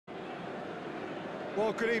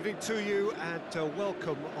Well, good evening to you and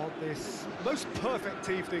welcome on this most perfect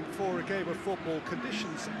evening for a game of football.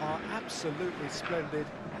 Conditions are absolutely splendid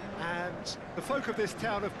and the folk of this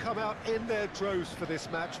town have come out in their droves for this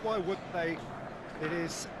match. Why wouldn't they? It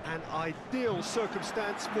is an ideal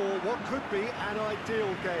circumstance for what could be an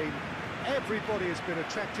ideal game. Everybody has been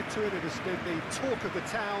attracted to it. It has been the talk of the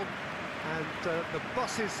town, and the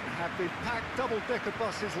buses have been packed, double-decker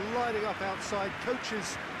buses lining up outside.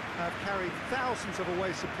 Coaches have carried thousands of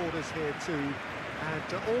away supporters here too,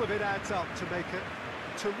 and all of it adds up to make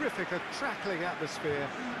a terrific, crackling atmosphere.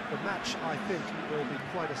 The match, I think, will be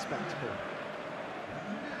quite a spectacle.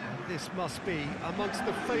 And this must be amongst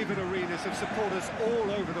the favoured arenas of supporters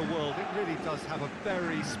all over the world. It really does have a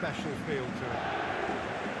very special feel to it.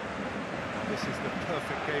 This is the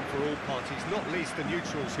perfect game for all parties, not least the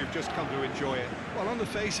neutrals who've just come to enjoy it. Well, on the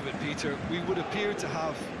face of it, Peter, we would appear to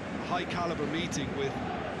have a high-caliber meeting with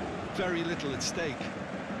very little at stake.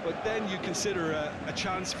 But then you consider a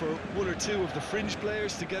chance for one or two of the fringe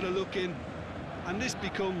players to get a look in, and this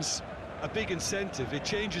becomes a big incentive. It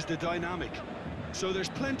changes the dynamic. So there's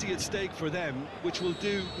plenty at stake for them, which will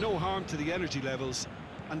do no harm to the energy levels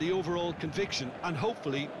and the overall conviction, and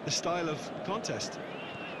hopefully the style of contest.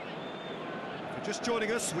 Just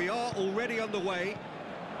joining us, we are already underway.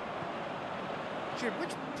 Jim, which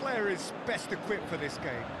player is best equipped for this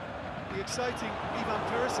game? The exciting Ivan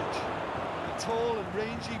Perisic. He's tall and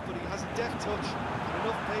rangy, but he has a deft touch and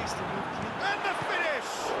enough pace to move clean. And the finish!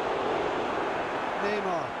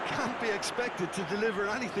 Neymar can't be expected to deliver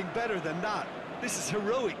anything better than that. This is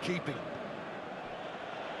heroic keeping.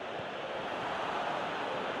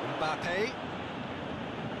 Mbappe.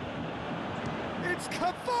 It's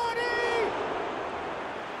Cavani!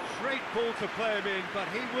 Great ball to play him in, but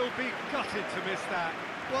he will be gutted to miss that.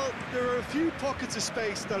 Well, there are a few pockets of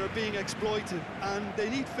space that are being exploited, and they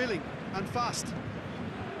need filling, and fast.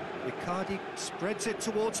 Icardi spreads it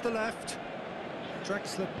towards the left.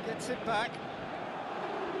 Drexler gets it back.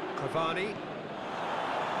 Cavani.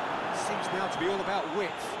 Seems now to be all about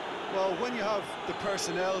width. Well, when you have the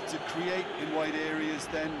personnel to create in wide areas,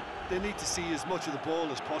 then they need to see as much of the ball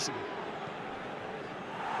as possible.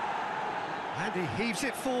 And he heaves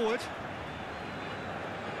it forward.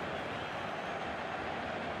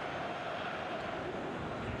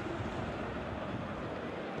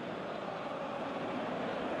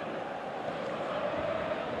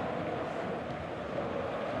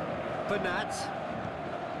 Bernat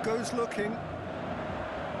goes looking.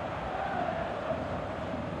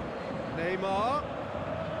 Neymar.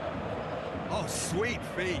 Oh, sweet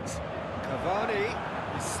feet.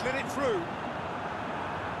 Cavani, he slid it through.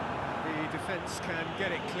 The defence can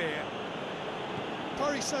get it clear.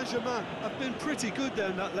 Paris Saint-Germain have been pretty good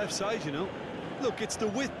down that left side, you know. Look, it's the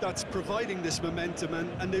width that's providing this momentum,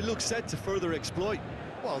 and they look set to further exploit.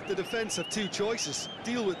 Well, the defence have two choices: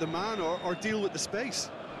 deal with the man or deal with the space.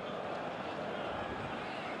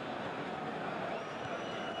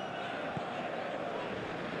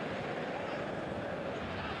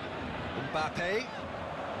 Mbappe.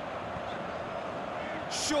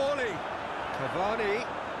 Surely. Cavani.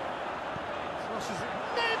 Crosses it.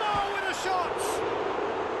 Neymar with a shot!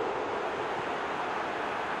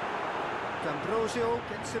 D'Ambrosio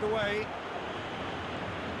gets it away.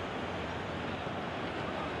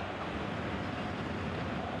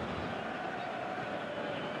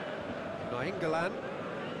 Nainggolan.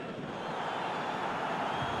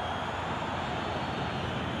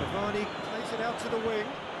 Cavani plays it out to the wing.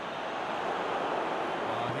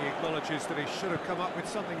 He acknowledges that he should have come up with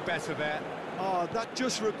something better there. Oh, that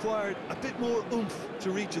just required a bit more oomph to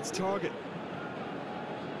reach its target.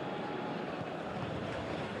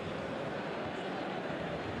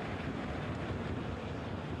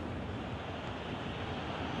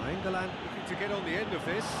 Nainggolan looking to get on the end of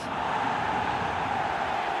this.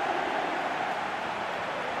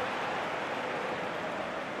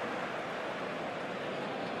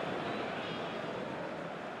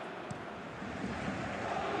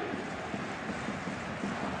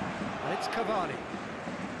 It's Cavani.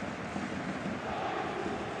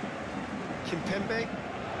 Kimpembe.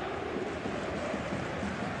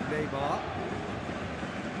 Neymar.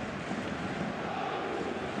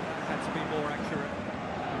 Had to be more accurate.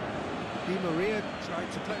 Di Maria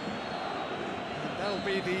tried to play. And that'll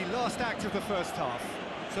be the last act of the first half.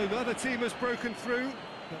 So neither team has broken through,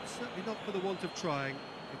 but certainly not for the want of trying.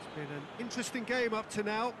 It's been an interesting game up to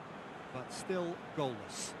now, but still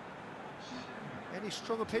goalless. Any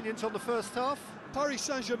strong opinions on the first half? Paris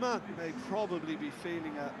Saint-Germain may probably be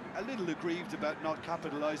feeling a little aggrieved about not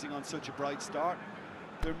capitalising on such a bright start.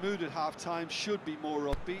 Their mood at half-time should be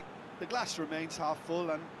more upbeat. The glass remains half full,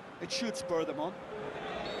 and It should spur them on.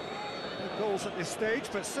 No goals at this stage,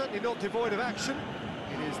 but certainly not devoid of action.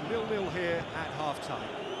 It is 0-0 here at half-time.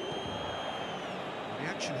 The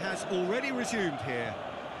action has already resumed here.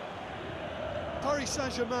 Paris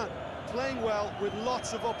Saint-Germain playing well with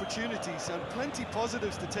lots of opportunities and plenty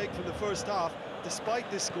positives to take from the first half. Despite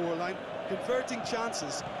this scoreline, converting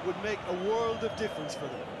chances would make a world of difference for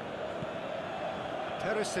them.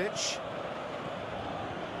 Perisic.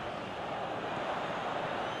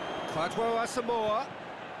 Kwadwo Asamoah.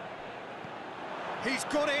 He's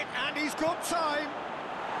got it, and he's got time.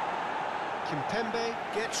 Kimpembe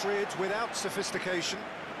gets rid without sophistication.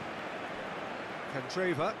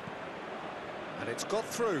 Candreva. And it's got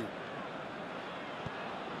through.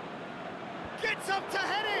 Gets up to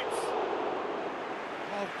head it!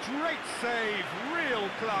 Oh, great save, real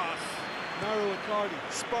class. Mauro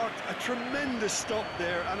Icardi sparked a tremendous stop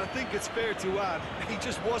there, and I think it's fair to add, he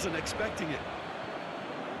just wasn't expecting it.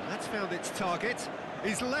 That's found its target.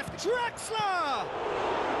 He's left Draxler!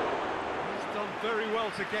 He's done very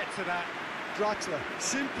well to get to that. Draxler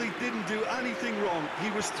simply didn't do anything wrong.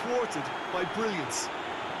 He was thwarted by brilliance.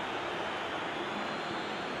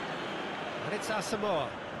 And it's Asamoah.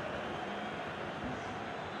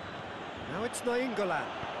 Now it's Nainggolan.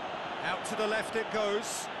 Out to the left it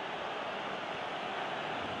goes.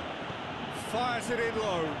 Fires it in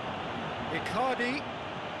low. Icardi.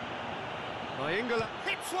 Nainggolan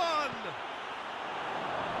hits one!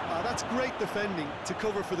 That's great defending to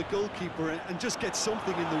cover for the goalkeeper and just get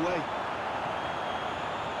something in the way.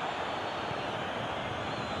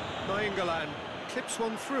 Nainggolan clips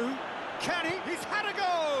one through. Can he? He's had a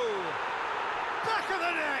go! Back of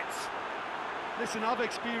the net! Listen, I've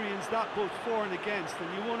experienced that both for and against, and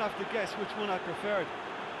you won't have to guess which one I preferred.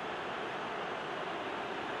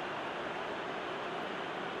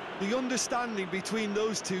 The understanding between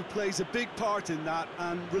those two plays a big part in that,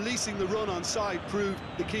 and releasing the run on side proved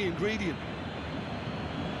the key ingredient.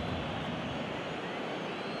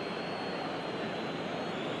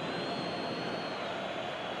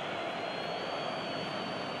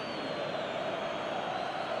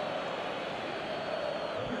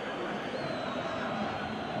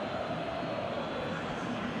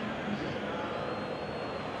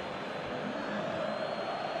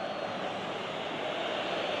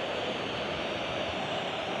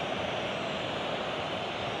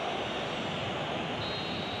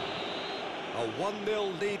 A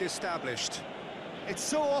 1-0 lead established. It's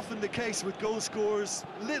so often the case with goal scorers,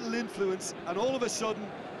 little influence, and all of a sudden,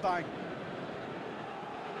 bang.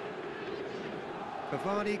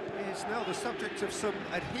 Cavani is now the subject of some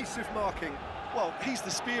adhesive marking. Well, he's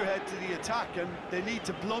the spearhead to the attack, and they need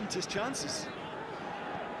to blunt his chances.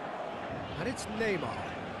 And it's Neymar.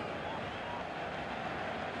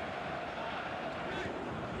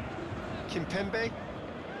 Kimpembe.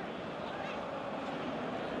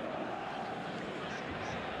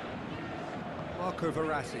 Marco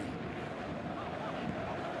Verratti.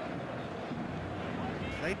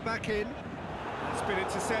 Played back in. That's been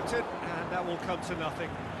intercepted, and that will come to nothing.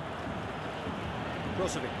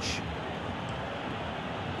 Brozovic.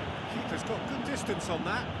 Keeper's got good distance on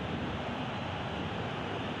that.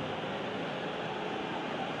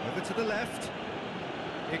 Over to the left.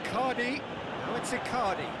 Icardi. Now it's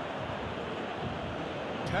Icardi.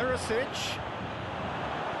 Perisic.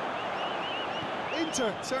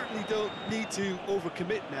 Inter certainly don't need to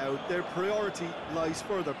overcommit now. Their priority lies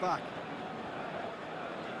further back.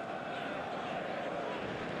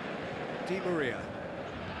 Di Maria.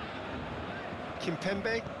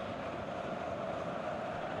 Kimpembe.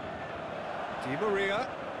 Di Maria.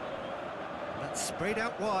 That's sprayed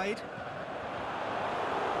out wide.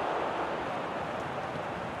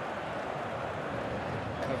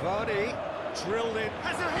 Cavani. Drilled in.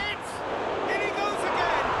 Has a hit! In he goes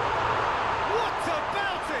again! What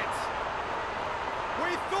about it?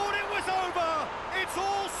 We thought it was over! It's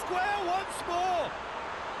all square once more!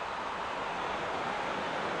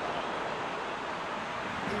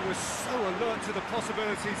 He was so alert to the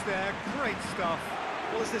possibilities there. Great stuff.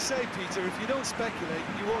 Well, as they say, Peter, if you don't speculate,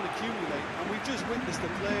 you won't accumulate. And we've just witnessed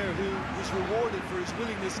a player who was rewarded for his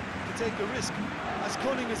willingness to take a risk, as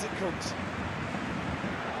cunning as it comes.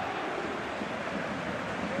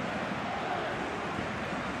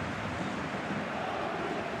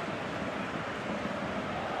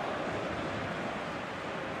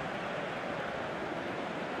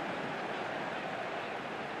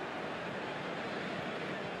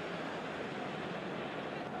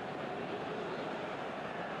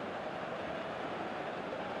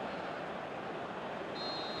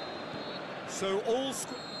 So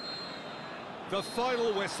the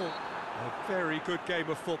final whistle. A very good game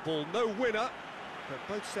of football. No winner,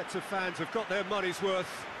 but both sets of fans have got their money's worth.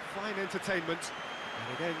 Fine entertainment,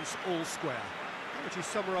 and it ends all square. How would you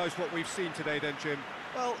summarise what we've seen today then, Jim?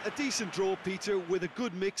 Well, a decent draw, Peter, with a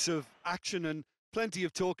good mix of action and plenty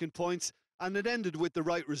of talking points, and it ended with the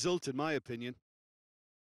right result, in my opinion.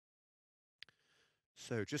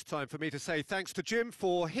 So just time for me to say thanks to Jim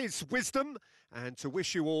for his wisdom and to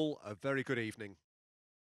wish you all a very good evening.